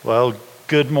Well,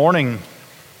 good morning.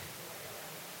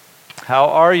 How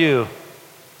are you?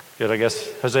 Good, I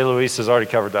guess Jose Luis has already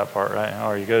covered that part, right? How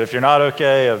are you? Good. If you're not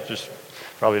okay, I'll just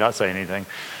probably not say anything.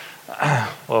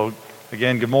 Well,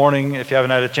 again, good morning. If you haven't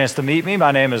had a chance to meet me,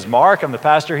 my name is Mark. I'm the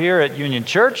pastor here at Union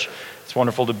Church. It's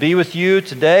wonderful to be with you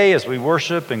today as we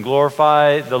worship and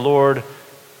glorify the Lord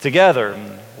together.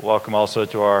 And welcome also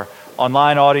to our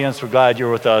online audience. We're glad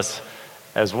you're with us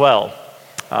as well.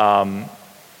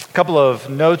 A couple of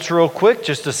notes real quick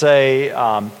just to say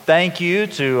thank you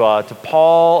to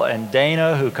Paul and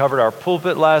Dana who covered our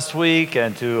pulpit last week,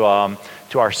 and to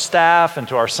our staff and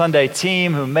to our Sunday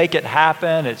team who make it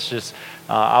happen. It's just,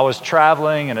 I was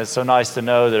traveling, and it's so nice to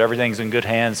know that everything's in good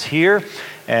hands here.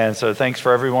 And so thanks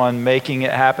for everyone making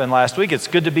it happen last week. It's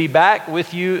good to be back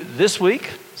with you this week.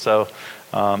 So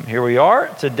here we are.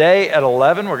 Today at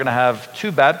 11, we're going to have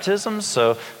two baptisms.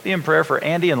 So be in prayer for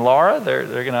Andy and Laura.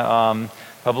 They're going to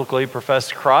publicly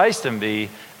profess Christ and be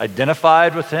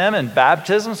identified with Him in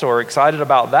baptism, so we're excited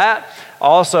about that.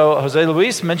 Also, Jose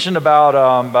Luis mentioned about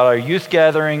our youth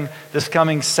gathering this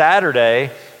coming Saturday,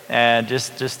 and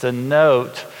just a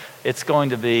note, it's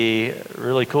going to be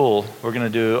really cool. We're going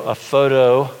to do a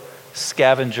photo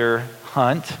scavenger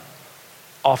hunt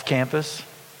off campus.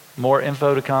 More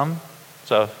info to come,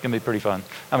 so it's going to be pretty fun.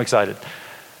 I'm excited.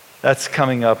 That's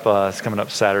coming up. It's coming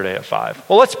up Saturday at 5.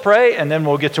 Well, let's pray, and then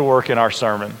we'll get to work in our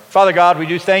sermon. Father God, we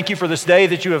do thank you for this day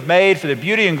that you have made, for the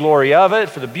beauty and glory of it,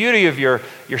 for the beauty of your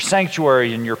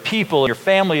sanctuary and your people and your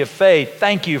family of faith.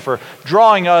 Thank you for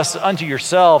drawing us unto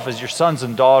yourself as your sons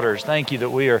and daughters. Thank you that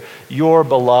we are your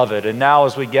beloved. And now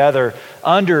as we gather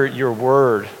under your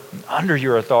word, under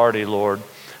your authority, Lord,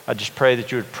 I just pray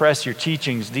that you would press your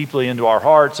teachings deeply into our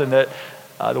hearts, and that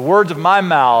the words of my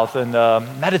mouth and the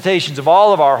meditations of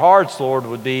all of our hearts, Lord,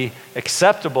 would be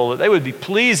acceptable, that they would be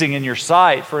pleasing in your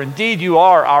sight, for indeed you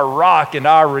are our rock and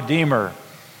our Redeemer.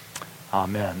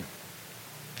 Amen.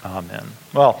 Amen.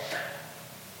 Well,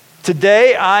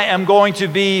 today I am going to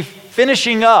be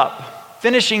finishing up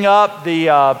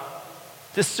the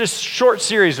this short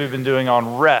series we've been doing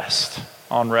on rest.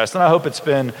 And I hope it's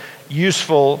been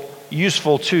useful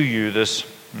to you, this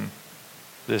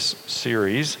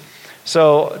series.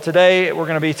 So today we're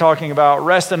going to be talking about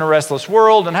rest in a restless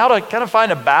world, and how to kind of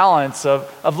find a balance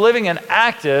of living an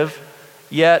active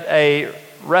yet a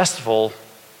restful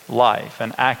life,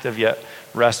 Now,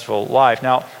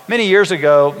 many years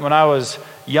ago when I was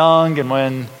young and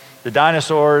when the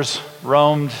dinosaurs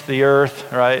roamed the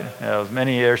earth, right? It was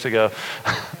many years ago.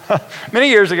 Many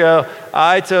years ago,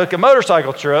 I took a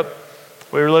motorcycle trip.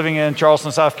 We were living in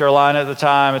Charleston, South Carolina at the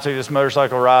time. I took this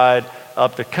motorcycle ride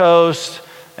up the coast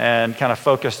and kind of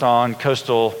focused on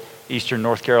coastal eastern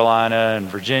North Carolina and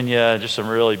Virginia, just some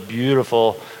really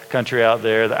beautiful country out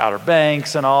there, the Outer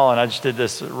Banks and all. And I just did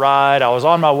this ride. I was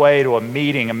on my way to a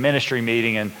ministry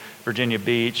meeting in Virginia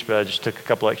Beach, but I just took a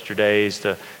couple extra days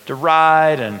to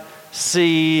ride and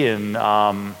see and,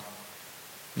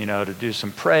 to do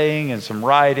some praying and some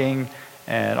writing,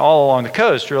 and all along the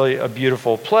coast, really a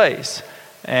beautiful place.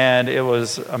 And it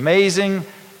was amazing.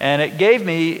 And it gave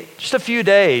me just a few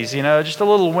days, just a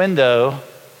little window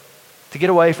to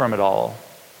get away from it all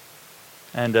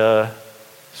and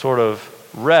sort of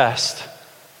rest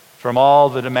from all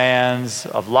the demands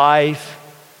of life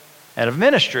and of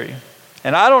ministry.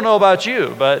 And I don't know about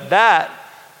you, but that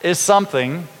is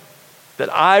something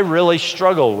that I really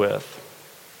struggle with,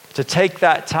 to take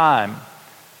that time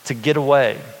to get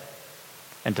away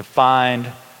and to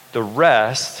find the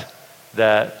rest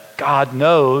that God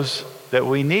knows that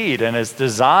we need and has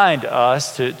designed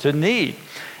us to need.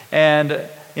 And,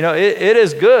 it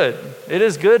is good. It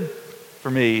is good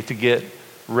for me to get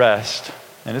rest.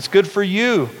 And it's good for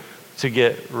you to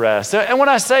get rest. And when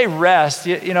I say rest,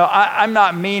 I'm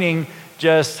not meaning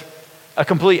just a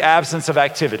complete absence of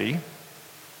activity.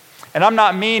 And I'm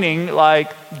not meaning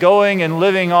like going and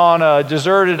living on a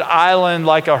deserted island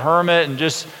like a hermit and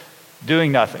just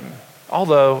doing nothing.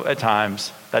 Although at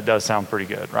times that does sound pretty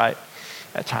good, right?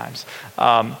 At times.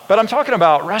 But I'm talking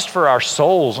about rest for our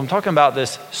souls. I'm talking about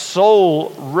this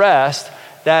soul rest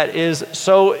that is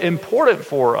so important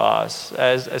for us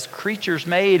as creatures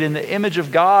made in the image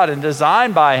of God and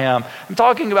designed by Him. I'm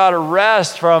talking about a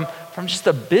rest from just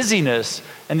the busyness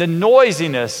and the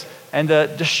noisiness and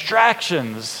the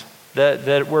distractions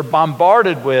that we're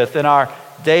bombarded with in our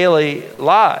daily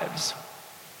lives.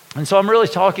 And so I'm really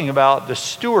talking about the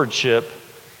stewardship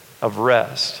of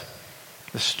rest.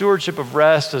 The stewardship of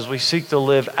rest as we seek to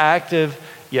live active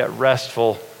yet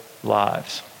restful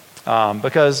lives.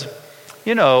 Because,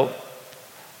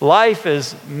 life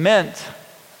is meant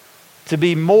to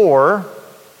be more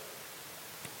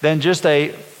than just a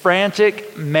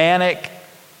frantic, manic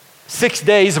 6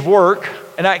 days of work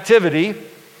and activity,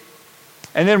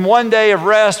 and then one day of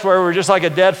rest where we're just like a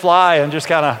dead fly and just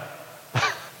kind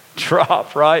of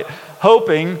drop, right?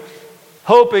 Hoping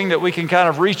that we can kind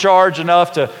of recharge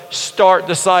enough to start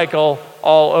the cycle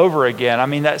all over again. I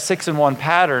mean, that 6-in-1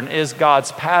 pattern is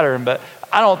God's pattern, but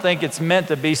I don't think it's meant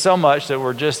to be so much that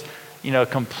we're just,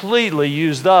 completely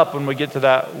used up when we get to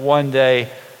that one day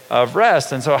of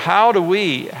rest. And so how do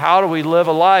we live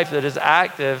a life that is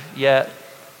active yet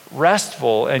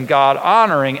restful and God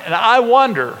honoring? And I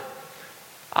wonder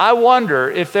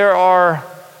if there are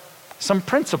some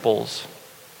principles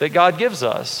that God gives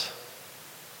us,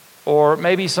 or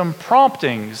maybe some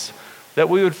promptings that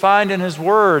we would find in His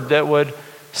Word that would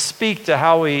speak to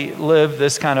how we live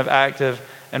this kind of active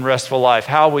and restful life,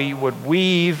 how we would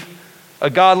weave a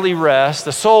godly rest,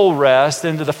 a soul rest,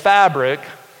 into the fabric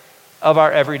of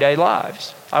our everyday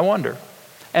lives. I wonder.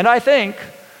 And I think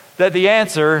that the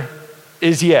answer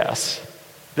is yes,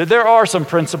 that there are some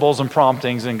principles and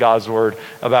promptings in God's Word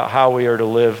about how we are to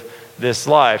live this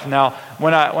life. Now,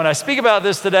 when I speak about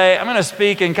this today, I'm going to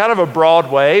speak in kind of a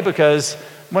broad way, because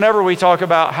whenever we talk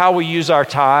about how we use our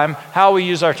time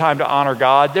to honor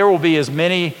God, there will be as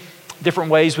many different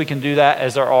ways we can do that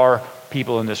as there are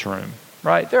people in this room,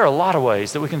 right? There are a lot of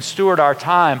ways that we can steward our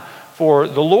time for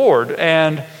the Lord,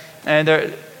 and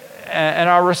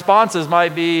our responses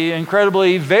might be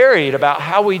incredibly varied about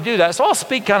how we do that. So I'll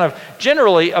speak kind of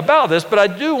generally about this, but I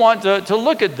do want to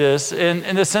look at this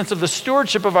in the sense of the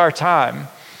stewardship of our time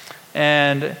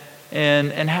and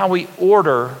how we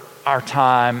order our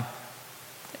time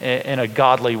in a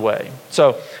godly way.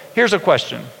 So here's a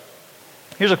question.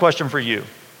 Here's a question for you.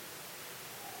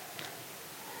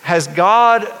 Has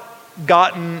God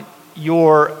gotten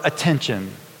your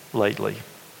attention lately?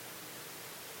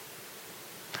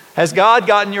 Has God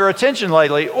gotten your attention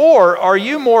lately? Or are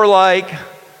you more like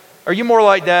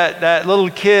that little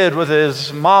kid with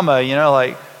his mama,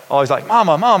 like always like,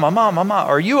 mama, mama, mama, mama?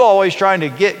 Are you always trying to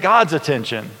get God's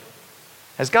attention?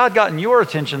 Has God gotten your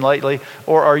attention lately?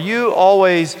 Or are you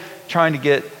always trying to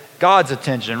get God's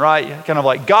attention, right? Kind of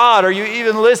like, God, are you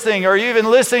even listening? Are you even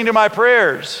listening to my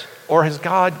prayers? Or has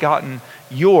God gotten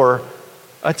your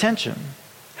attention?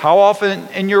 How often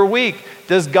in your week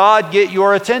does God get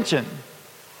your attention?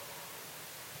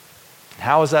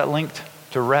 How is that linked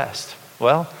to rest?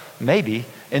 Well, maybe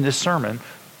in this sermon,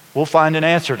 we'll find an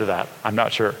answer to that. I'm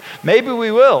not sure. Maybe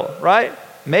we will, right?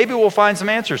 Maybe we'll find some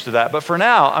answers to that. But for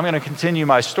now, I'm going to continue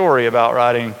my story about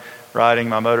riding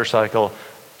my motorcycle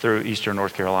through eastern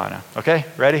North Carolina. Okay,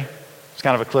 ready? It's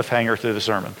kind of a cliffhanger through the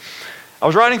sermon. I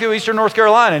was riding through eastern North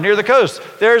Carolina near the coast.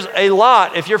 There's a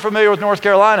lot, if you're familiar with North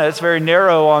Carolina, it's very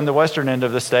narrow on the western end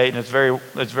of the state, and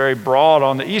it's very broad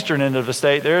on the eastern end of the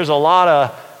state. There's a lot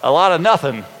of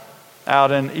nothing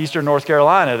out in eastern North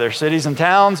Carolina. There's cities and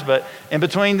towns, but in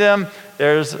between them,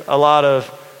 there's a lot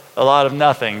of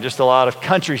nothing, just a lot of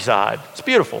countryside. It's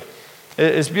beautiful.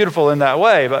 It's beautiful in that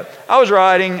way. But I was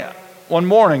riding one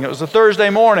morning. It was a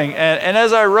Thursday morning, and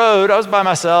as I rode, I was by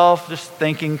myself, just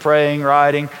thinking, praying,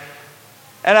 riding.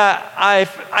 And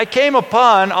I came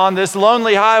upon, on this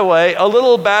lonely highway, a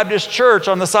little Baptist church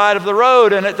on the side of the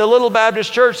road. And at the little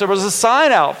Baptist church, there was a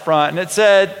sign out front, and it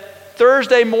said,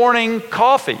 Thursday morning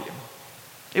coffee.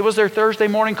 It was their Thursday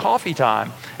morning coffee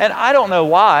time. And I don't know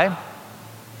why,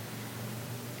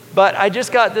 but I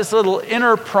just got this little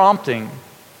inner prompting,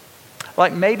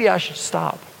 like maybe I should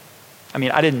stop. I mean,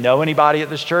 I didn't know anybody at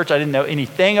this church. I didn't know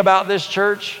anything about this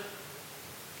church.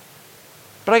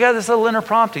 But I got this little inner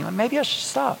prompting, like maybe I should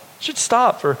stop. I should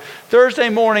stop for Thursday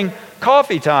morning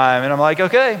coffee time. And I'm like,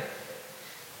 okay,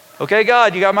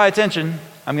 God, you got my attention.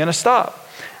 I'm going to stop.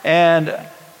 And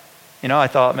I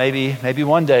thought maybe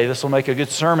one day this will make a good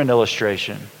sermon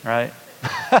illustration, right?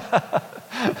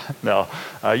 No,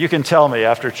 you can tell me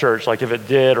after church, like if it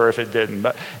did or if it didn't.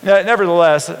 But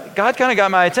nevertheless, God kind of got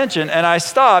my attention, and I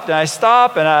stopped,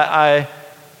 and I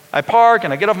park,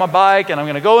 and I get off my bike, and I'm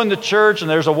going to go into church, and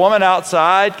there's a woman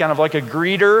outside, kind of like a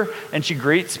greeter, and she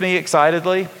greets me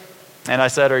excitedly. And I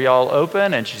said, are y'all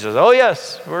open? And she says, oh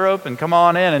yes, we're open, come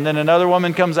on in. And then another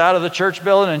woman comes out of the church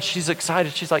building, and she's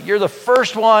excited. She's like, you're the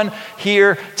first one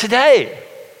here today.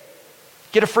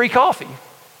 Get a free coffee.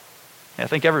 I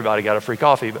think everybody got a free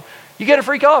coffee, but you get a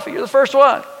free coffee, you're the first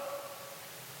one.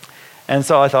 And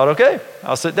so I thought, okay,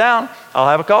 I'll sit down, I'll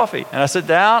have a coffee. And I sit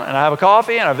down, and I have a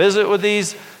coffee, and I visit with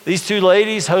these two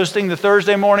ladies hosting the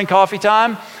Thursday morning coffee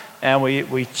time, and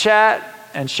we chat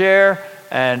and share.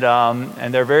 And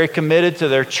they're very committed to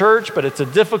their church, but it's a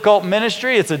difficult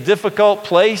ministry. It's a difficult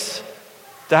place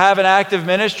to have an active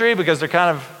ministry because they're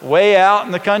kind of way out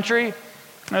in the country.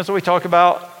 And so we talk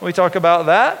about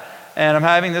that, and I'm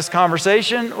having this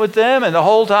conversation with them, and the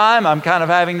whole time I'm kind of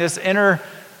having this inner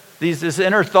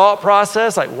thought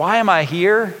process, like, why am I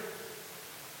here?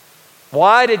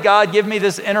 Why did God give me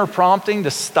this inner prompting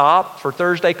to stop for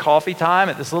Thursday coffee time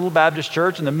at this little Baptist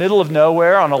church in the middle of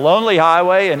nowhere on a lonely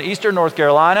highway in eastern North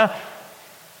Carolina?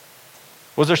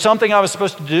 Was there something I was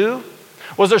supposed to do?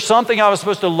 Was there something I was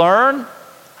supposed to learn?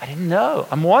 I didn't know.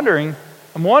 I'm wondering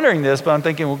this, but I'm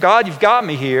thinking, well, God, you've got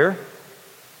me here,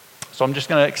 so I'm just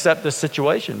going to accept this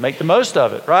situation, make the most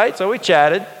of it, right? So we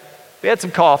chatted, we had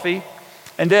some coffee,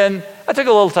 and then I took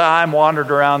a little time,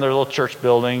 wandered around their little church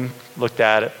building, looked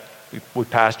at it. We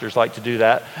pastors like to do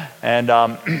that. And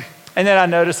then I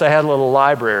noticed they had a little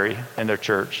library in their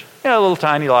church. A little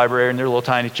tiny library in their little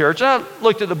tiny church. And I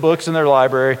looked at the books in their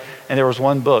library, and there was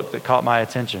one book that caught my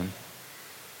attention. And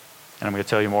I'm going to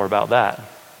tell you more about that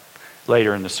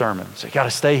later in the sermon. So you got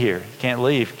to stay here. You can't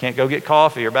leave. You can't go get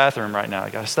coffee or bathroom right now.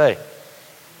 You got to stay.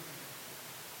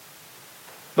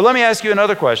 But let me ask you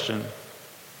another question.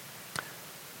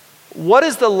 What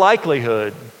is the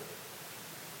likelihood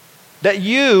that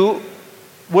you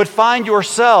would find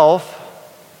yourself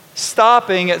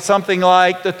stopping at something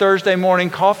like the Thursday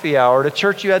morning coffee hour at a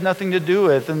church you had nothing to do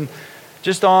with, and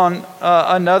just on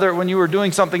when you were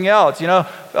doing something else,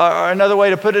 another way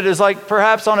to put it is like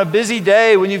perhaps on a busy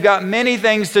day when you've got many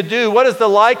things to do, what is the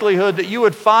likelihood that you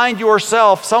would find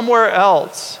yourself somewhere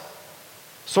else,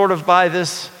 sort of by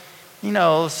this,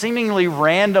 seemingly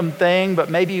random thing, but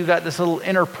maybe you got this little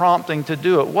inner prompting to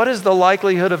do it. What is the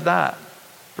likelihood of that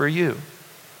for you?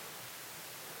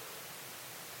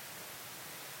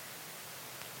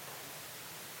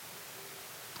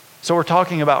 So we're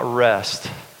talking about rest.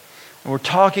 And we're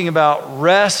talking about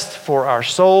rest for our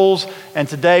souls. And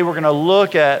today we're going to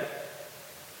look at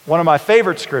one of my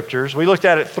favorite scriptures. We looked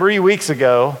at it 3 weeks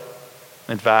ago.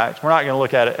 In fact, we're not going to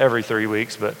look at it every 3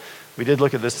 weeks, but we did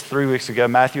look at this 3 weeks ago,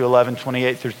 Matthew 11,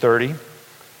 28 through 30.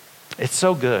 It's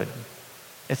so good.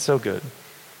 It's so good.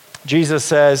 Jesus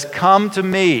says, "Come to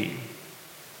me,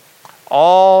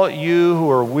 all you who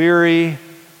are weary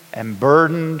and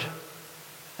burdened,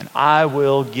 and I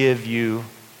will give you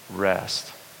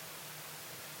rest."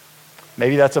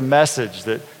 Maybe that's a message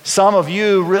that some of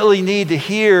you really need to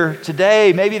hear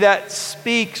today. Maybe that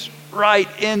speaks right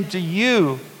into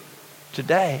you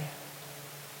today.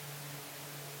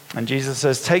 And Jesus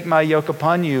says, "Take my yoke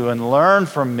upon you and learn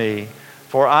from me,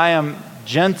 for I am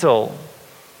gentle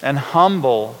and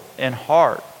humble in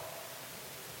heart,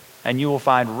 and you will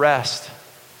find rest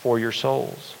for your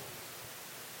souls."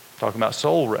 Talking about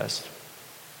soul rest.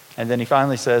 And then he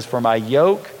finally says, "For my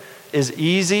yoke is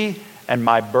easy and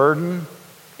my burden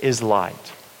is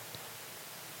light."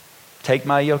 Take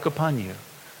my yoke upon you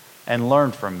and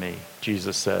learn from me,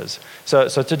 Jesus says. So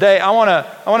today I want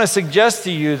to suggest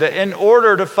to you that in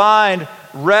order to find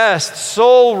rest,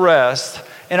 soul rest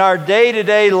in our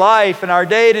day-to-day life, in our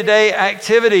day-to-day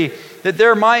activity, that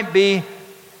there might be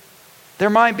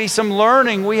some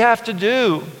learning we have to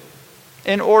do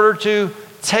in order to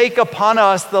take upon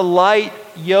us the light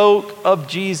yoke of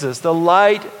Jesus, the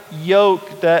light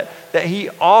yoke that he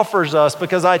offers us.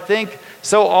 Because I think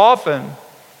so often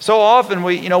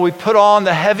we put on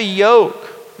the heavy yoke.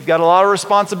 We've got a lot of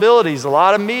responsibilities, a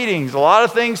lot of meetings, a lot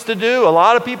of things to do, a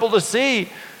lot of people to see.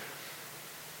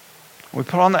 We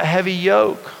put on that heavy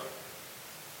yoke.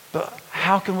 But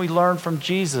how can we learn from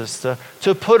Jesus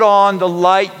to put on the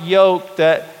light yoke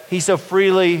that he so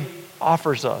freely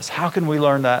offers us? How can we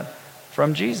learn that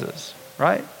from Jesus,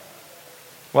 right?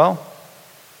 Well,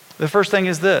 the first thing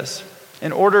is this.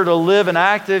 In order to live an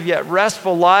active yet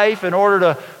restful life, in order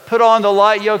to put on the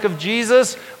light yoke of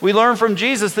Jesus, we learn from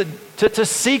Jesus that to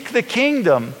seek the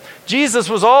kingdom. Jesus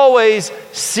was always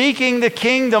seeking the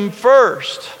kingdom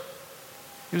first.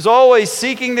 He was always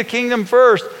seeking the kingdom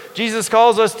first. Jesus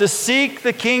calls us to seek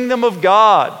the kingdom of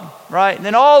God, right? And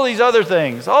then all these other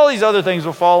things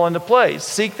will fall into place.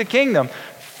 Seek the kingdom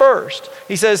first.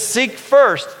 He says, seek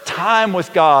first time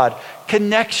with God,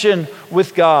 connection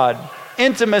with God,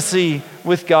 intimacy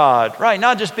with God, right?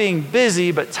 Not just being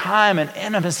busy, but time and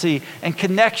intimacy and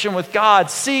connection with God.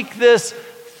 Seek this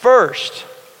first,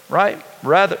 right?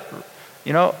 Rather,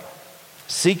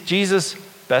 seek Jesus'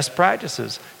 best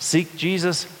practices. Seek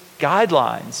Jesus'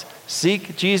 guidelines.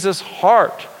 Seek Jesus'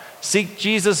 heart. Seek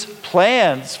Jesus'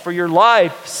 plans for your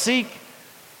life. Seek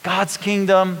God's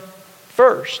kingdom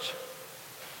first.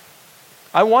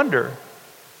 I wonder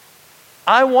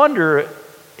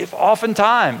if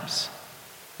oftentimes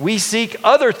we seek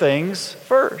other things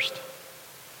first,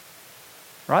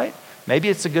 right? Maybe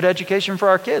it's a good education for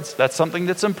our kids. That's something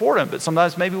that's important, but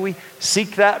sometimes maybe we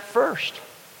seek that first.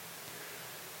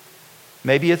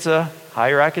 Maybe it's a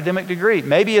higher academic degree.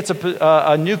 Maybe it's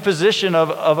a new position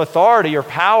of authority or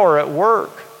power at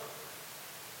work.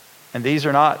 And these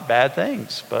are not bad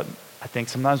things, but I think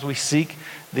sometimes we seek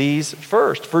these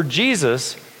first. For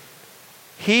Jesus,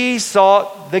 he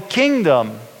sought the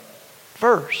kingdom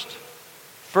first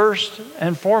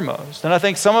and foremost. And I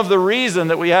think some of the reason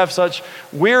that we have such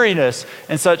weariness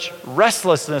and such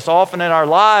restlessness often in our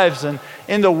lives and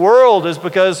in the world is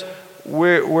because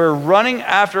we're running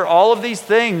after all of these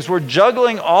things. We're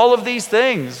juggling all of these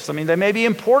things. I mean, they may be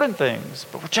important things,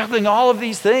 but we're juggling all of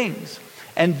these things.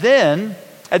 And then,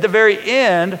 at the very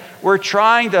end, we're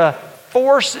trying to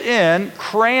force in,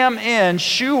 cram in,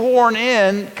 shoehorn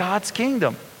in God's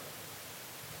kingdom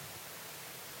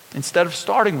instead of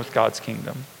starting with God's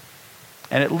kingdom.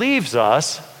 And it leaves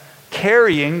us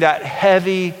carrying that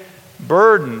heavy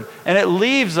burden. And it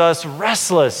leaves us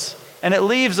restless. And it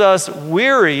leaves us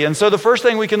weary. And so the first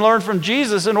thing we can learn from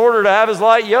Jesus in order to have his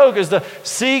light yoke is to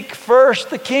seek first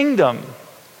the kingdom.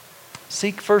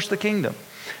 Seek first the kingdom.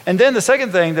 And then the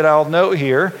second thing that I'll note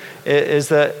here is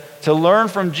that to learn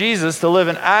from Jesus, to live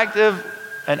an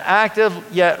active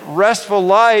yet restful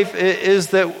life is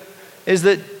that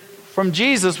from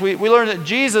Jesus, we learn that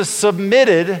Jesus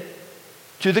submitted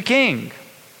to the King.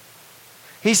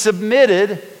 He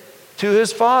submitted to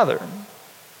his Father.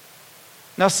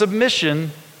 Now,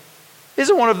 submission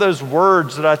isn't one of those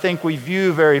words that I think we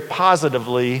view very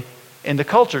positively in the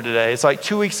culture today. It's like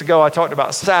 2 weeks ago I talked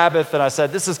about Sabbath, and I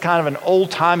said this is kind of an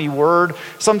old-timey word.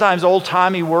 Sometimes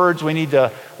old-timey words we need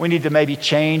to maybe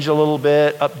change a little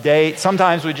bit, update.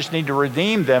 Sometimes we just need to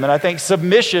redeem them. And I think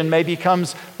submission maybe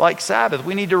comes like Sabbath.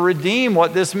 We need to redeem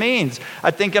what this means.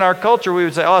 I think in our culture we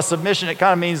would say, submission, it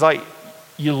kind of means like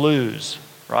you lose,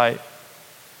 right?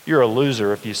 You're a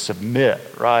loser if you submit,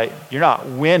 right? You're not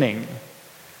winning.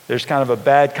 There's kind of a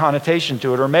bad connotation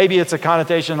to it. Or maybe it's a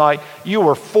connotation like you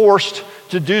were forced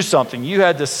to do something. You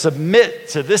had to submit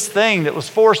to this thing that was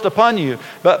forced upon you.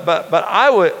 But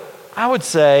I would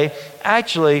say,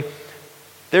 actually,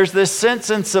 there's this sense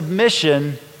in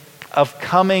submission of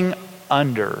coming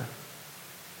under.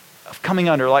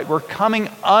 Like we're coming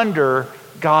under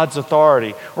God's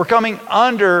authority. We're coming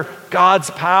under God's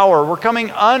power. We're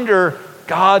coming under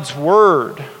God's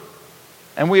word.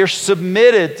 And we are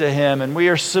submitted to him, and we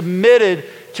are submitted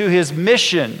to his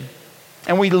mission.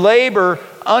 And we labor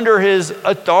under his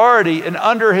authority and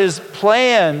under his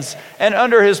plans and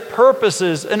under his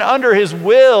purposes and under his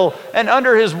will and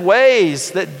under his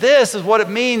ways. That this is what it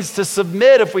means to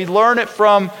submit if we learn it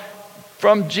from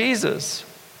Jesus.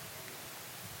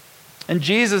 And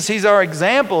Jesus, he's our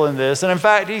example in this. And in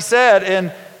fact, he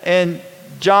said in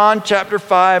John chapter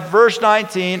 5, verse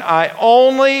 19, I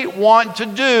only want to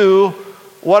do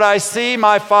what I see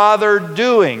my Father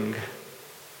doing.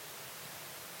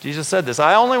 Jesus said this,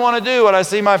 I only want to do what I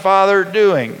see my Father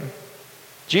doing.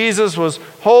 Jesus was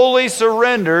wholly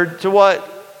surrendered to what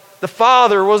the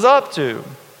Father was up to.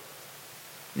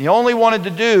 He only wanted to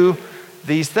do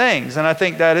these things, and I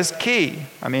think that is key.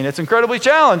 I mean, it's incredibly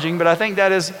challenging, but I think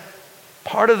that is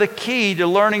part of the key to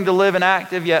learning to live an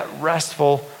active yet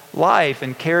restful life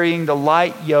and carrying the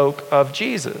light yoke of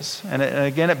Jesus. And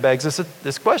again, it begs us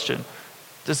this question.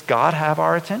 Does God have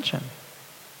our attention?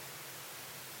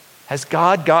 Has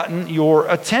God gotten your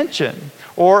attention?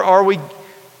 Or are we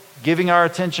giving our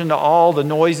attention to all the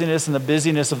noisiness and the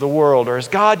busyness of the world? Or has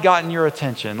God gotten your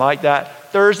attention? Like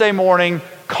that Thursday morning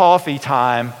coffee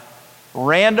time,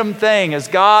 random thing. Has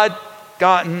God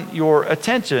gotten your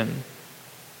attention?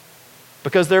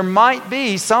 Because there might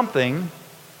be something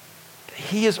that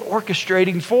he is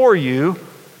orchestrating for you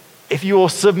if you will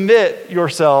submit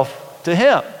yourself to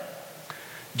him.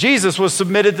 Jesus was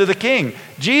submitted to the King.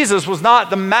 Jesus was not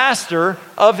the master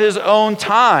of his own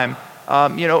time.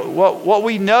 What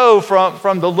we know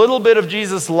from the little bit of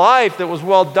Jesus' life that was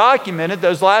well documented,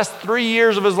 those last 3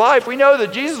 years of his life, we know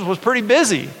that Jesus was pretty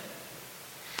busy.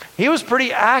 He was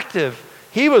pretty active.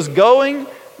 He was going,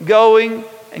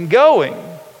 and going.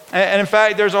 And in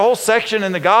fact, there's a whole section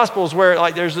in the Gospels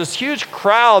where there's this huge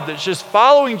crowd that's just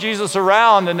following Jesus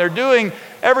around, and they're doing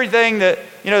everything that,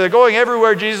 they're going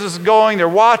everywhere Jesus is going. They're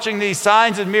watching these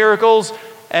signs and miracles,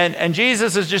 and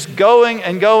Jesus is just going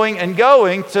and going and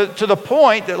going to the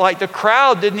point that the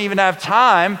crowd didn't even have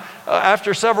time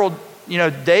after several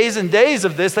days and days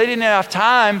of this. They didn't have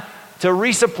time to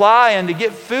resupply and to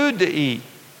get food to eat.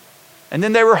 And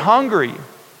then they were hungry.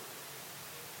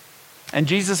 And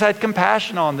Jesus had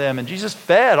compassion on them, and Jesus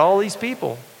fed all these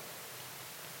people.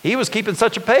 He was keeping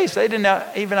such a pace, they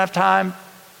didn't even have time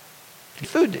to get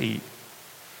food to eat.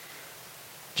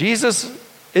 Jesus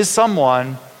is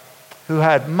someone who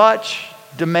had much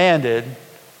demanded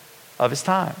of his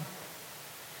time.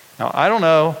 Now, I don't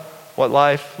know what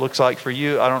life looks like for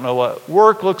you. I don't know what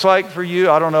work looks like for you.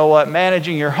 I don't know what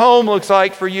managing your home looks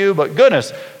like for you. But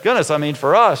goodness, I mean,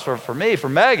 for us, for me, for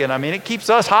Megan, I mean, it keeps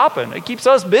us hopping. It keeps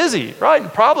us busy, right?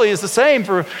 And probably is the same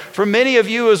for many of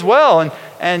you as well.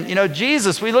 And you know,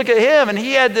 Jesus, we look at him, and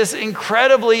he had this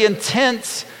incredibly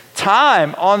intense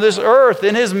time on this earth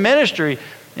in his ministry.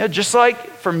 You know, just like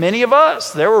for many of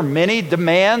us, there were many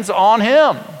demands on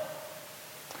him.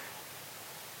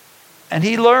 And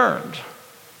he learned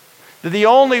that the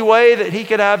only way that he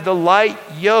could have the light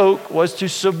yoke was to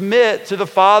submit to the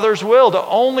Father's will, to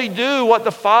only do what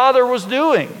the Father was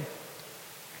doing,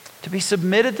 to be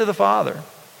submitted to the Father,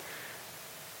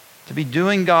 to be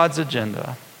doing God's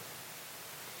agenda.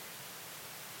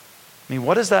 I mean,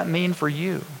 what does that mean for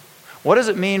you? What does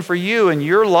it mean for you in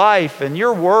your life and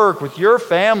your work with your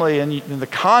family and in the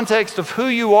context of who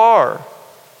you are,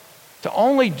 to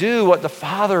only do what the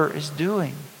Father is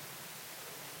doing?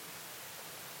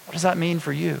 What does that mean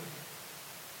for you?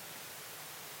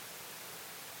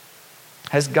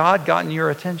 Has God gotten your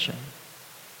attention?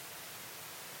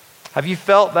 Have you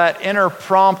felt that inner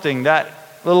prompting, that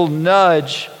little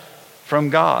nudge from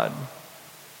God?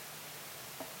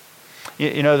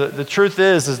 You know, the truth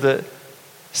is that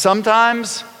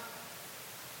sometimes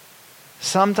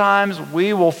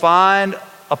we will find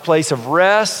a place of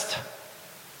rest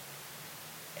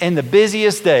in the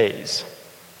busiest days.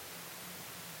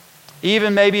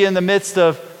 Even maybe in the midst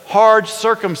of hard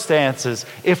circumstances,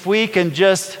 if we can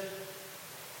just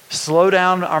slow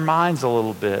down our minds a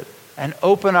little bit and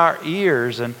open our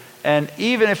ears, and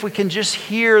even if we can just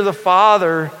hear the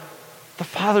Father's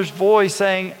voice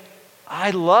saying, I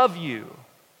love you.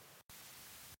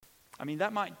 I mean,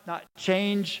 that might not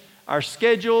change our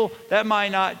schedule, that might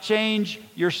not change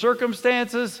your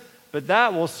circumstances, but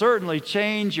that will certainly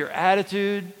change your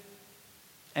attitude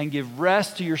and give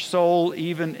rest to your soul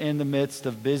even in the midst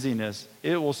of busyness.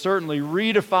 It will certainly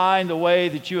redefine the way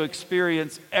that you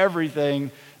experience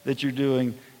everything that you're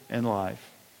doing in life.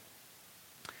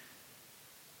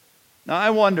 Now, I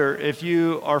wonder if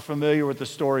you are familiar with the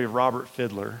story of Robert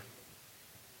Fiddler.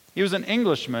 He was an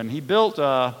Englishman. He built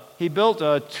a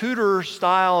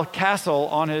Tudor-style castle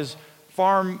on his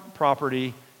farm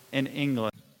property in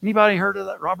England. Anybody heard of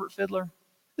that Robert Fiddler?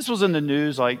 This was in the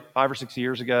news like 5 or 6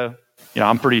 years ago. You know,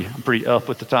 I'm pretty up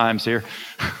with the times here.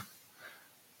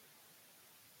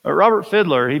 But Robert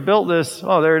Fiddler, he built this,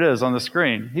 oh, there it is on the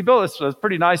screen. He built this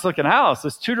pretty nice looking house,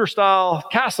 this Tudor-style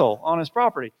castle on his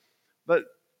property. But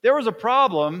there was a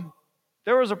problem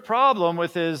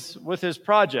with his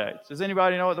project. Does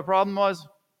anybody know what the problem was?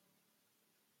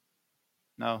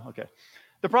 No? Okay.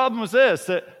 The problem was this,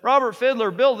 that Robert Fiddler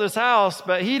built this house,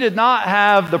 but he did not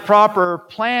have the proper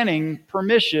planning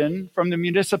permission from the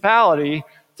municipality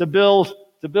to build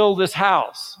this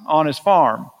house on his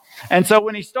farm. And so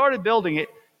when he started building it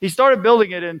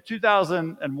in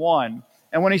 2001.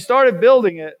 And when he started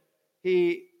building it,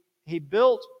 he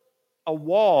built a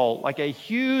wall, like a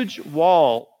huge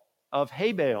wall of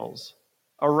hay bales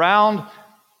around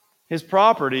his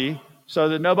property so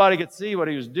that nobody could see what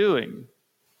he was doing,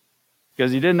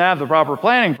 because he didn't have the proper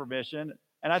planning permission.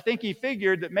 And I think he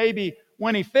figured that maybe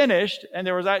when he finished and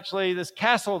there was actually this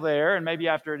castle there, and maybe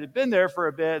after it had been there for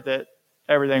a bit, that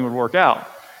everything would work out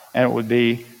and it would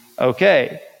be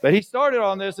okay. But he started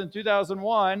on this in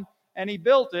 2001 and he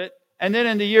built it. And then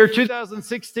in the year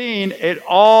 2016, it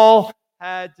all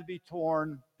had to be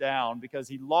torn down because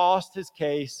he lost his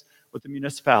case with the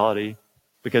municipality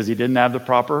because he didn't have the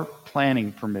proper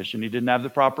planning permission. He didn't have the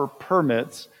proper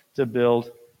permits to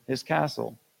build his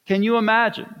castle. Can you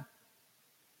imagine?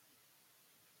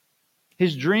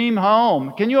 His dream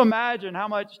home. Can you imagine how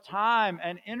much time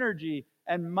and energy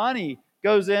and money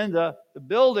goes into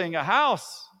building a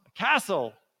house, a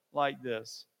castle like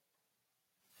this?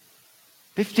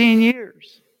 15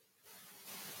 years.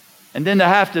 And then to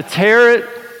have to tear it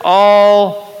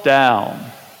all down.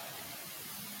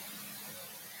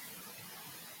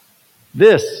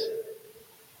 This,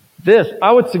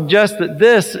 I would suggest that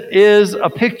this is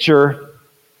a picture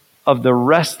of the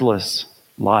restless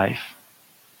life.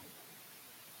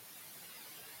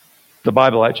 The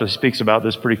Bible actually speaks about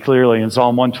this pretty clearly. In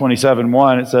Psalm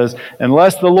 127:1, it says,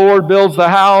 "Unless the Lord builds the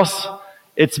house,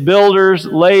 its builders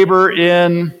labor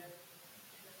in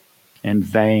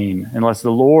vain." Unless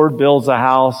the Lord builds a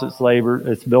house,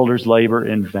 its builders labor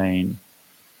in vain.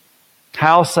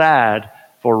 How sad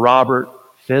for Robert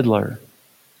Fiddler.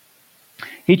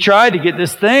 He tried to get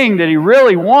this thing that he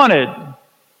really wanted,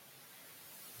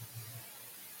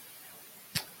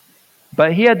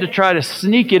 but he had to try to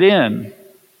sneak it in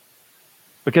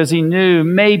because he knew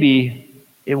maybe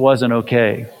it wasn't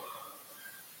okay.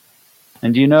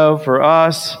 And do you know, for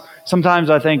us, sometimes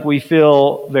I think we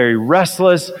feel very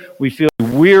restless. We feel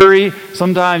weary.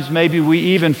 Sometimes maybe we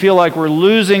even feel like we're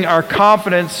losing our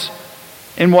confidence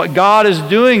in what God is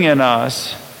doing in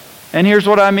us. And here's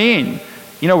what I mean.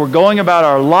 You know, we're going about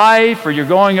our life, or you're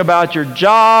going about your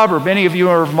job, or many of you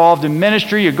are involved in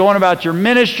ministry. You're going about your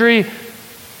ministry,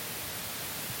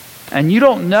 and you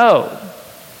don't know.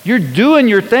 You're doing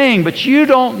your thing, but you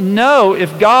don't know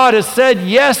if God has said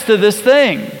yes to this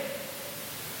thing.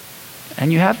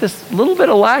 And you have this little bit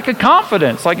of lack of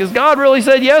confidence. Like, has God really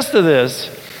said yes to this?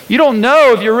 You don't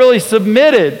know if you're really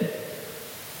submitted.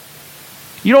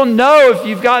 You don't know if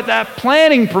you've got that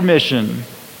planning permission.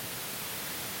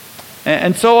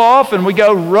 And so often we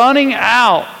go running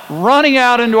out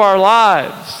into our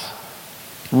lives,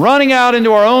 running out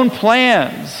into our own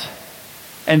plans.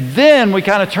 And then we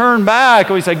kind of turn back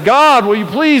and we say, God, will you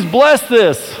please bless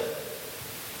this?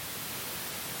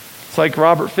 It's like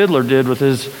Robert Fiddler did with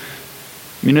his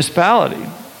municipality.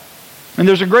 And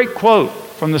there's a great quote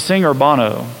from the singer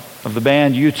Bono of the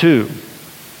band U2.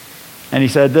 And he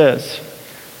said this.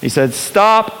 He said,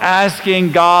 stop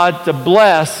asking God to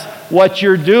bless what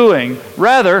you're doing.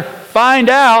 Rather, find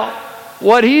out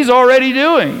what He's already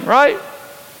doing, right?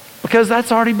 Because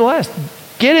that's already blessed.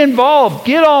 Get involved.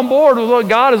 Get on board with what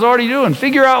God is already doing.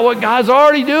 Figure out what God's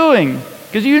already doing,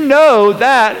 because you know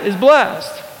that is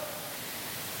blessed.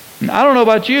 And I don't know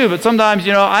about you, but sometimes,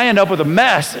 I end up with a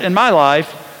mess in my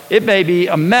life. It may be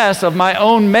a mess of my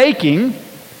own making.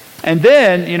 And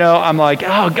then, I'm like,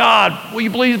 oh, God, will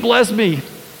you please bless me?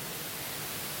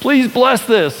 Please bless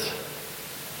this.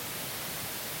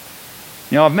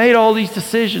 I've made all these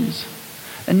decisions,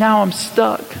 and now I'm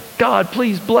stuck. God,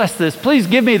 please bless this. Please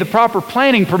give me the proper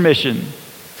planning permission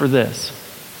for this.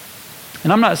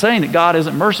 And I'm not saying that God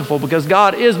isn't merciful, because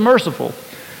God is merciful.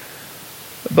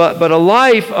 But a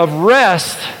life of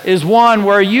rest is one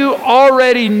where you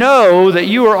already know that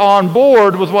you are on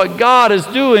board with what God is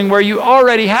doing, where you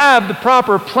already have the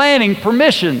proper planning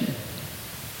permission.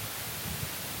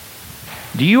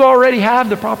 Do you already have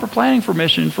the proper planning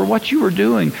permission for what you are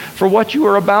doing, for what you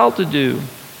are about to do,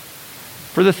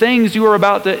 for the things you are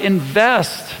about to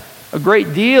invest a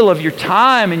great deal of your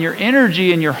time and your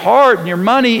energy and your heart and your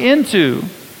money into?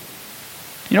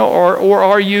 Or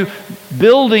are you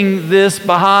building this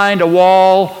behind a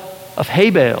wall of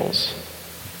hay bales?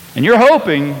 And you're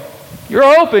hoping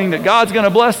that God's going to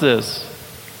bless this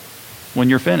when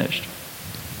you're finished.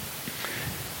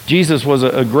 Jesus was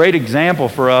a great example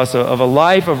for us of a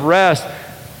life of rest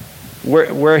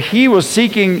where He was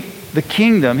seeking the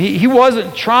kingdom. He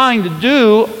wasn't trying to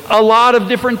do a lot of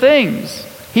different things.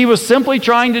 He was simply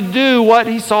trying to do what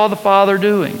He saw the Father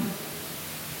doing.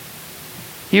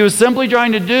 He was simply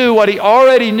trying to do what He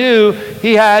already knew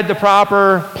He had the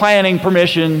proper planning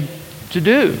permission to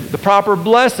do, the proper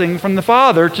blessing from the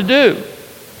Father to do.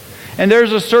 And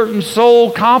there's a certain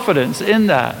soul confidence in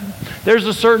that. There's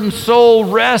a certain soul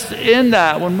rest in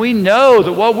that when we know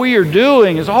that what we are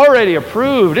doing is already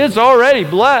approved. It's already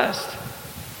blessed.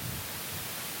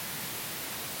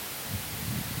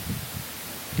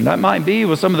 And that might be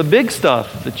with some of the big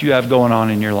stuff that you have going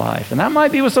on in your life. And that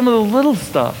might be with some of the little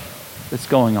stuff that's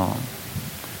going on.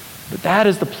 But that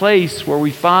is the place where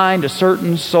we find a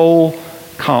certain soul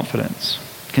confidence.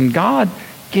 Can God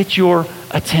get your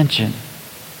attention?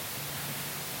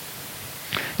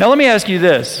 Now let me ask you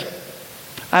this.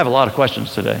 I have a lot of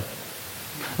questions today.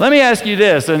 Let me ask you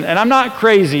this, and I'm not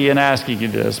crazy in asking you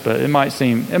this, but it might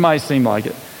seem like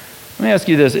it. Let me ask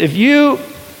you this. If you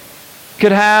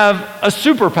could have a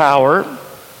superpower,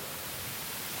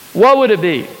 what would it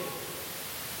be?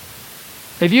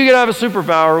 If you could have a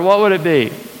superpower, what would it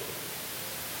be?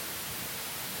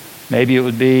 Maybe it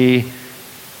would be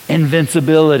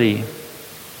invincibility.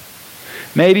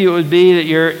 Maybe it would be that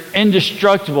you're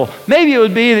indestructible. Maybe it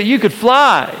would be that you could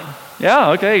fly.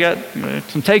 Yeah, okay, got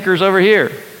some takers over here.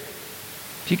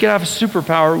 If you could have a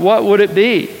superpower, what would it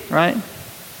be, right?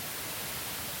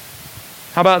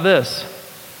 How about this?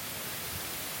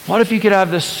 What if you could have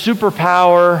the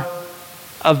superpower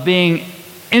of being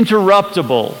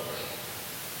interruptible?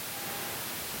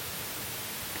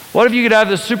 What if you could have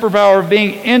the superpower of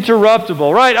being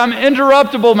interruptible? Right, I'm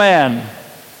interruptible, man.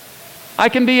 I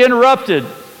can be interrupted.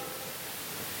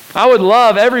 I would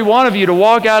love every one of you to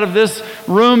walk out of this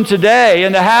room today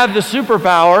and to have the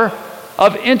superpower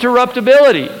of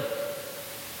interruptibility.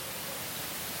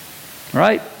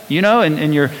 Right?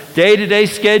 In your day-to-day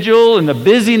schedule and the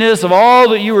busyness of all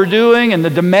that you are doing and the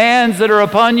demands that are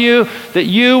upon you, that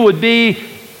you would be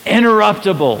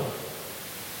interruptible.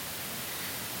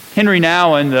 Henry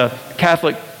Nouwen,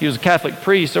 he was a Catholic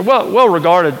priest, a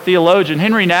well-regarded theologian.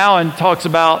 Henry Nouwen talks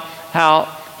about how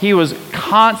he was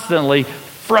constantly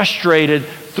frustrated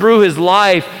through his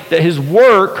life that his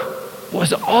work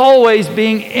was always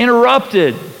being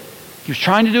interrupted. He was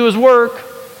trying to do his work,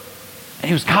 and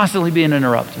he was constantly being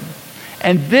interrupted.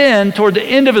 And then, toward the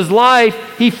end of his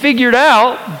life, he figured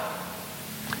out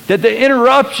that the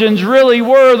interruptions really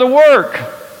were the work.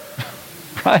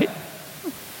 Right?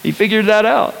 He figured that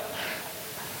out.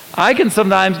 I can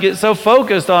sometimes get so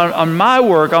focused on my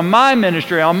work, on my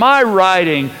ministry, on my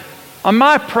writing, on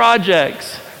my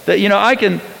projects, that, I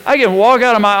can walk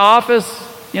out of my office,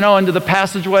 into the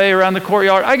passageway around the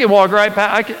courtyard. I can walk right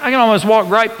past, I can almost walk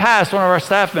right past one of our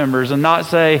staff members and not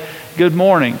say good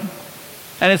morning.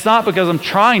 And it's not because I'm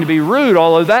trying to be rude,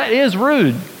 although that is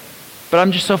rude. But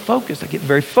I'm just so focused. I get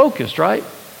very focused, right?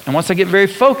 And once I get very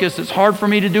focused, it's hard for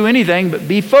me to do anything but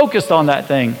be focused on that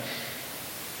thing.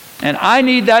 And I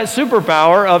need that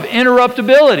superpower of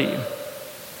interruptibility.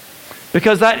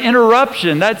 Because that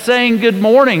interruption, that saying good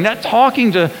morning, that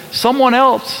talking to someone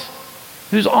else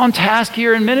who's on task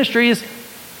here in ministry is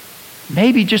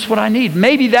maybe just what I need.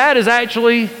 Maybe that is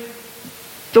actually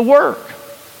the work,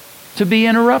 to be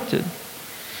interrupted.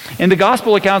 In the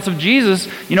gospel accounts of Jesus,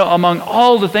 among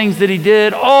all the things that he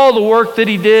did, all the work that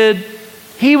he did,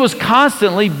 he was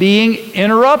constantly being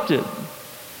interrupted.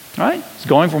 Right? He's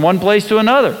going from one place to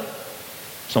another.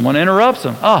 Someone interrupts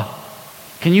him.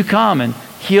 Can you come and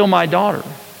heal my daughter?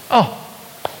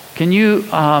 Can you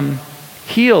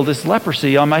heal this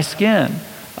leprosy on my skin?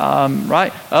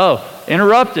 Right?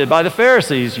 Interrupted by the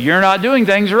Pharisees. You're not doing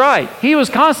things right. He was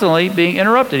constantly being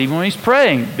interrupted, even when he's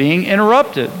praying, being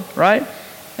interrupted, right?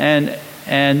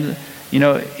 And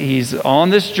he's on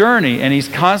this journey, and he's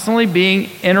constantly being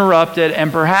interrupted,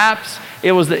 and perhaps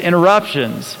it was the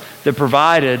interruptions that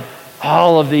provided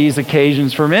all of these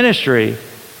occasions for ministry.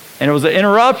 And it was the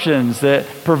interruptions that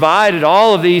provided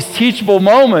all of these teachable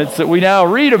moments that we now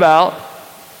read about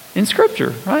in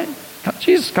Scripture, right?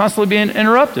 Jesus constantly being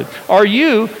interrupted. Are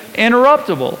you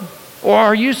interruptible? Or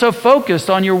are you so focused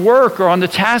on your work or on the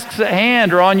tasks at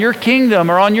hand or on your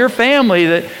kingdom or on your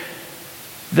family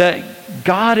that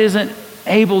God isn't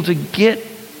able to get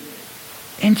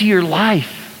into your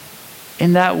life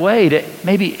in that way, to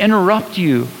maybe interrupt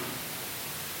you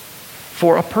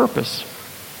for a purpose?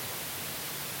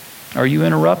 Are you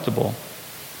interruptible?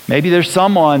 Maybe there's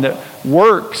someone that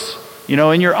works,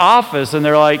 in your office, and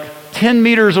they're like 10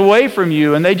 meters away from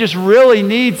you, and they just really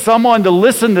need someone to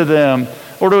listen to them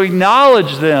or to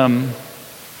acknowledge them,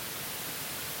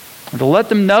 or to let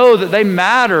them know that they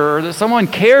matter or that someone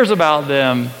cares about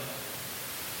them.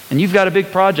 And you've got a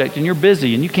big project and you're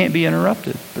busy and you can't be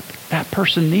interrupted, but that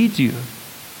person needs you.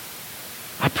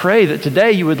 I pray that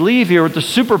today you would leave here with the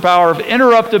superpower of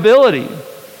interruptibility.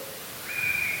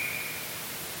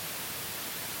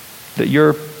 That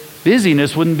your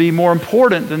busyness wouldn't be more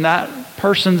important than that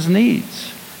person's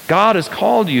needs. God has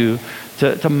called you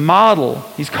to model.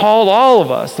 He's called all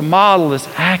of us to model this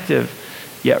active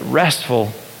yet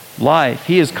restful life.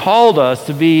 He has called us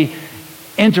to be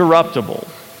interruptible.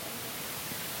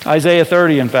 Isaiah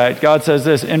 30, in fact, God says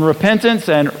this: in repentance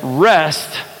and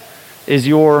rest is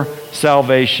your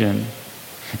salvation.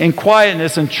 In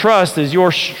quietness and trust is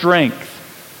your strength.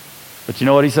 But you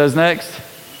know what he says next?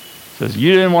 He says,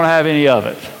 you didn't want to have any of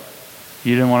it.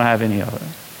 You didn't want to have any of it.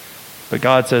 But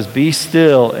God says, be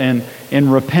still, and in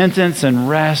repentance and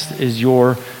rest is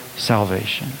your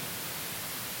salvation.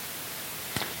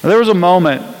 Now, there was a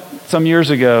moment some years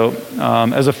ago,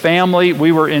 as a family,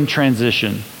 we were in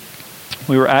transition.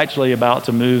 We were actually about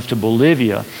to move to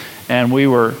Bolivia, and we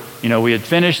had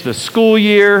finished the school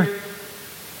year.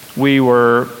 We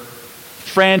were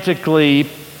frantically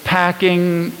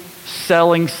packing,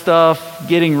 selling stuff,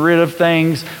 getting rid of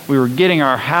things. We were getting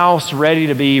our house ready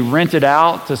to be rented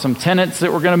out to some tenants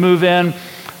that were going to move in.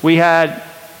 We had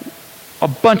a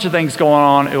bunch of things going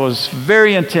on. It was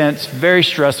very intense, very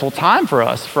stressful time for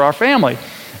us, for our family.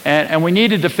 And we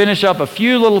needed to finish up a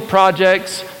few little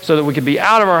projects so that we could be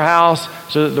out of our house,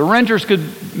 so that the renters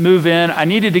could move in. I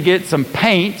needed to get some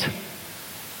paint.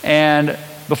 And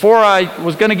before I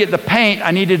was going to get the paint, I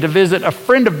needed to visit a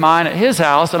friend of mine at his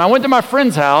house. And I went to my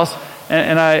friend's house,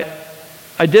 and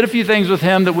I did a few things with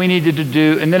him that we needed to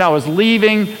do. And then I was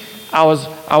leaving. I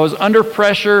was under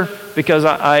pressure because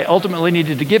I ultimately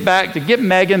needed to get back to get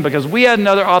Megan, because we had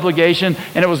another obligation,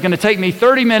 and it was going to take me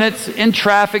 30 minutes in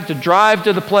traffic to drive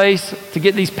to the place to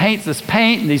get this paint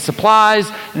and these supplies,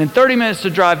 and then 30 minutes to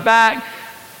drive back.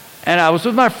 And I was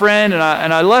with my friend, and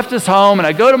I left his home, and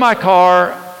I go to my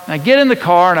car, and I get in the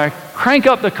car, and I crank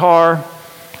up the car,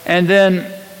 and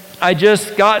then I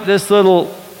just got this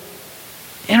little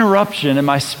interruption in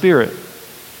my spirit.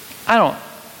 I don't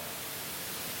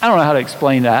know how to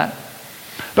explain that.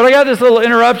 But I got this little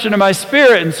interruption in my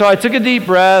spirit, and so I took a deep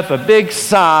breath, a big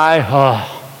sigh.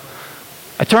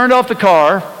 I turned off the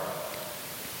car.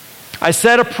 I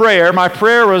said a prayer. My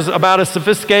prayer was about as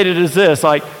sophisticated as this,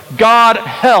 like, God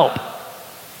help,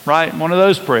 right? One of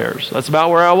those prayers. That's about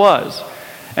where I was.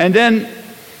 And then,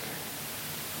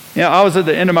 I was at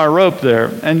the end of my rope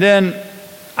there. And then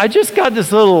I just got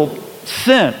this little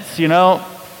sense,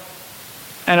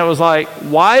 and it was like,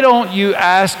 why don't you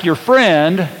ask your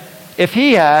friend if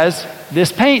he has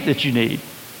this paint that you need?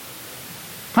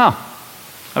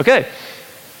 Okay.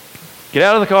 Get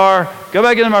out of the car, go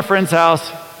back into my friend's house.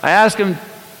 I ask him,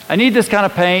 I need this kind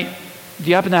of paint. Do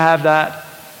you happen to have that?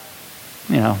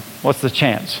 What's the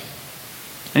chance?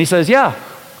 And he says, yeah,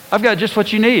 I've got just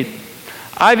what you need.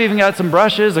 I've even got some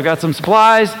brushes, I've got some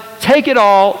supplies. Take it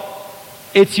all,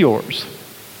 it's yours,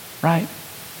 right?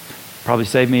 Probably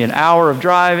saved me an hour of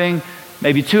driving,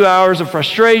 maybe 2 hours of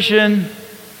frustration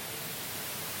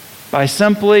by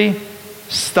simply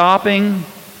stopping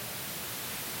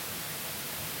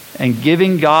and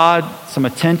giving God some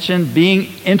attention, being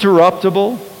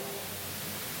interruptible.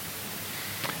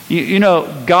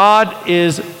 God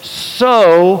is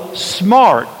so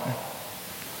smart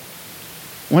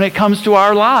when it comes to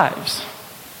our lives,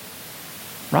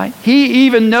 right? He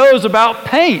even knows about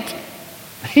paint.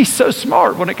 He's so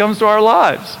smart when it comes to our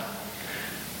lives.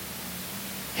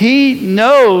 He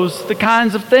knows the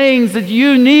kinds of things that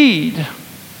you need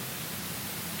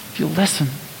if you listen.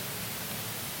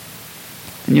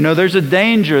 And there's a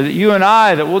danger that you and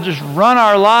I, that we'll just run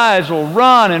our lives, we'll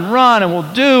run, and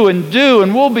we'll do,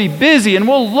 and we'll be busy, and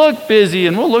we'll look busy,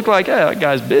 and we'll look like, hey, that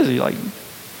guy's busy, like,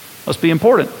 must be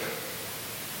important.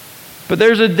 But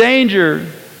there's a danger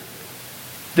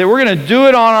that we're going to do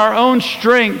it on our own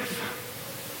strength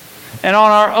and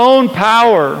on our own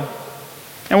power,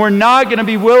 and we're not going to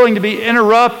be willing to be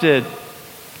interrupted,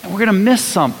 and we're going to miss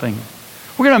something.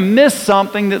 We're going to miss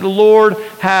something that the Lord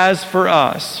has for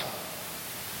us.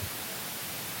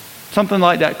 Something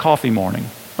like that coffee morning.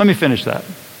 Let me finish that. I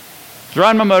was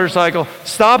riding my motorcycle,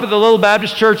 stop at the little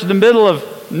Baptist church in the middle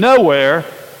of nowhere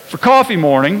for coffee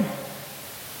morning,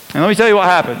 and let me tell you what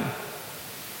happened.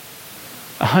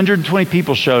 120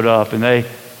 people showed up, and they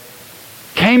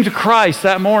came to Christ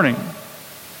that morning.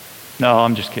 No,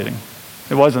 I'm just kidding.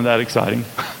 It wasn't that exciting.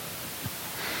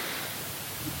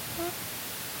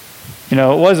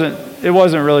 It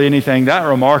wasn't really anything that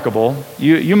remarkable.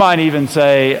 You might even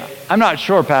say, I'm not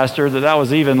sure, Pastor, that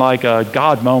was even like a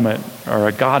God moment or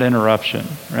a God interruption.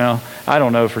 I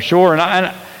don't know for sure.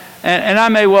 And I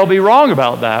may well be wrong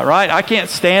about that, right? I can't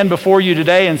stand before you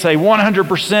today and say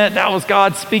 100% that was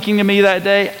God speaking to me that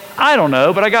day. I don't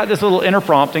know, but I got this little inner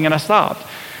prompting and I stopped.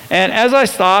 And as I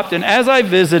stopped and as I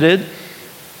visited,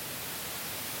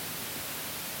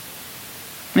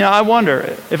 I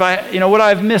wonder if would I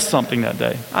have missed something that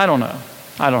day? I don't know.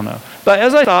 But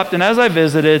as I stopped and as I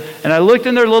visited and I looked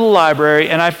in their little library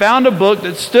and I found a book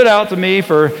that stood out to me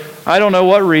for I don't know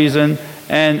what reason,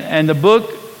 and the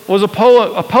book was a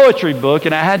poetry book,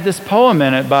 and it had this poem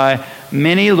in it by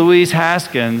Minnie Louise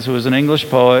Haskins, who was an English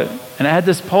poet, and it had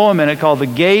this poem in it called The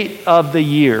Gate of the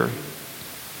Year.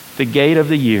 The Gate of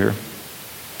the Year.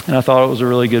 And I thought it was a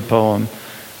really good poem.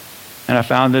 And I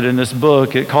found it in this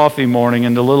book at coffee morning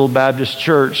in the little Baptist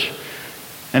church,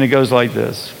 and it goes like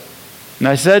this. And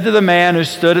I said to the man who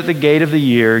stood at the gate of the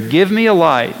year, give me a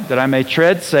light that I may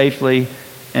tread safely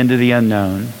into the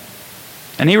unknown.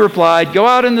 And he replied, go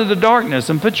out into the darkness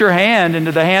and put your hand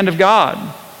into the hand of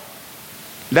God.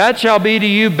 That shall be to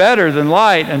you better than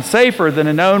light and safer than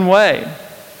a known way.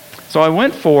 So I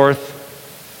went forth,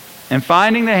 and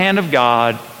finding the hand of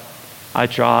God, I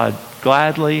trod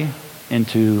gladly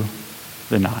into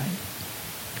the night.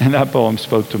 And that poem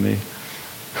spoke to me.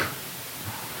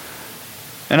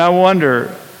 And I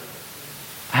wonder,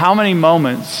 how many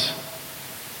moments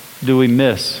do we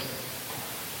miss?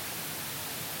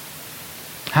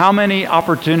 How many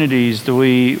opportunities do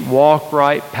we walk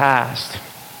right past?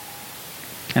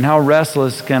 And how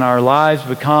restless can our lives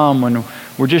become when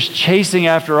we're just chasing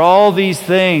after all these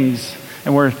things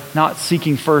and we're not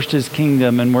seeking first His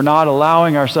kingdom and we're not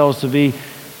allowing ourselves to be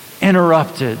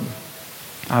interrupted?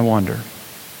 I wonder.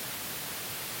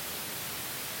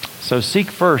 So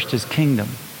seek first His kingdom.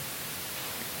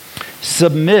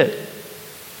 Submit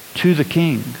to the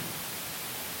King.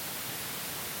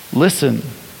 Listen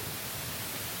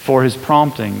for His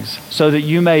promptings so that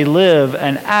you may live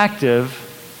an active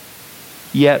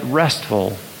yet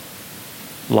restful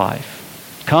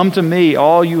life. Come to me,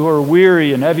 all you who are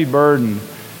weary and heavy burdened,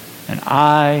 and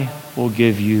I will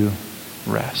give you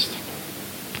rest.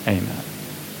 Amen.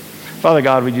 Father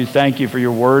God, we do thank you for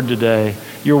your word today.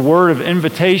 your word of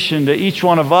invitation to each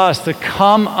one of us to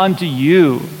come unto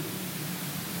you.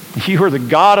 You are the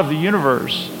God of the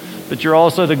universe, but you're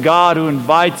also the God who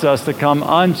invites us to come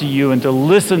unto you and to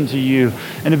listen to you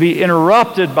and to be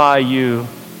interrupted by you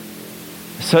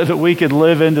so that we could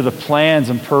live into the plans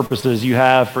and purposes you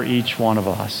have for each one of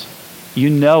us. You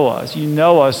know us. You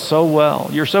know us so well.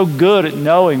 You're so good at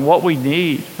knowing what we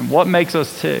need and what makes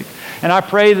us tick. And I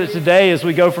pray that today, as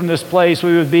we go from this place,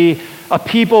 we would be a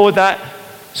people with that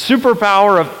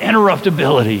superpower of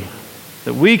interruptibility,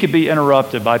 that we could be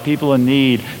interrupted by people in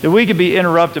need, that we could be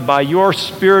interrupted by your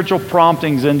spiritual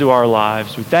promptings into our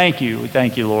lives. We thank you. We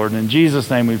thank you, Lord. And in Jesus'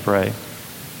 name we pray.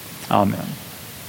 Amen.